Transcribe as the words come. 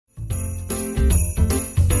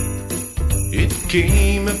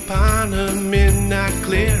came upon a midnight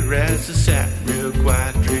clear as I sat real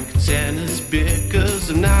quiet drinking Santa's beer,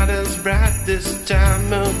 'cause I'm not as bright this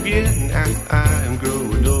time of year. Now I am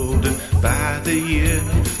growing older by the year.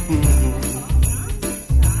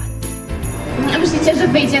 A myślicie, że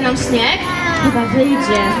wyjdzie nam śnieg? Chyba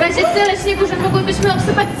wyjdzie. Będzie tyle śniegu, że mogłybyśmy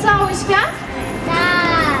obsypać cały świat?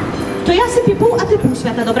 Tak. To ja sypię pół, a ty pół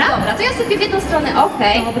świata, dobra? Dobra, to ja sypię w jedną stronę,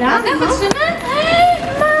 okej. Dobra. Patrzymy?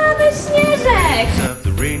 Mamy śnieżek!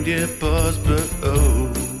 The reindeer pause, but oh,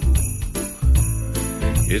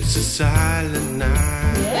 it's a silent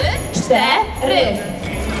night. 4.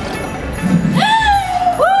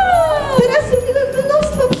 Teraz robimy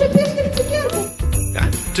mnóstwo przepięknych cukierków.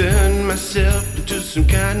 I turned myself into some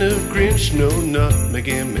kind of Grinch. No nutmeg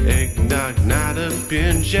in my eggnog, not a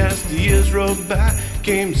pinch. As the years rolled by,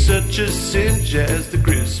 came such a cinch as the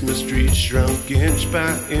Christmas tree shrunk inch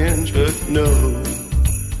by inch. But no,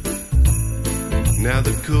 now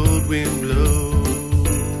the cold wind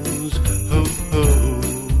blows. Ho ho,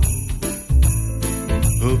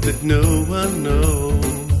 hope that no one knows.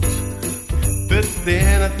 But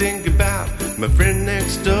then I think about my friend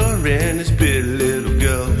next door and his pretty little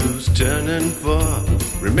girl who's turning 4.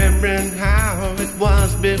 Remembering how it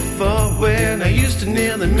was before, when I used to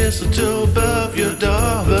nail the mistletoe above your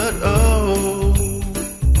door. But oh,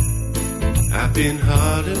 I've been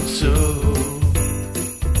hard and soul.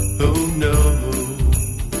 Oh no,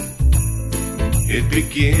 it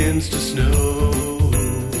begins to snow.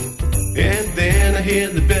 And then I hear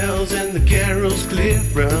the bells and the carols clear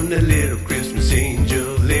from the little Christmas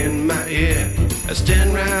angel in my ear. I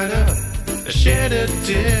stand right up, I shed a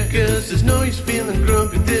tear, 'cause there's no use feeling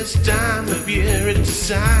grumpy this time of year. It's a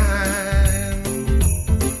sign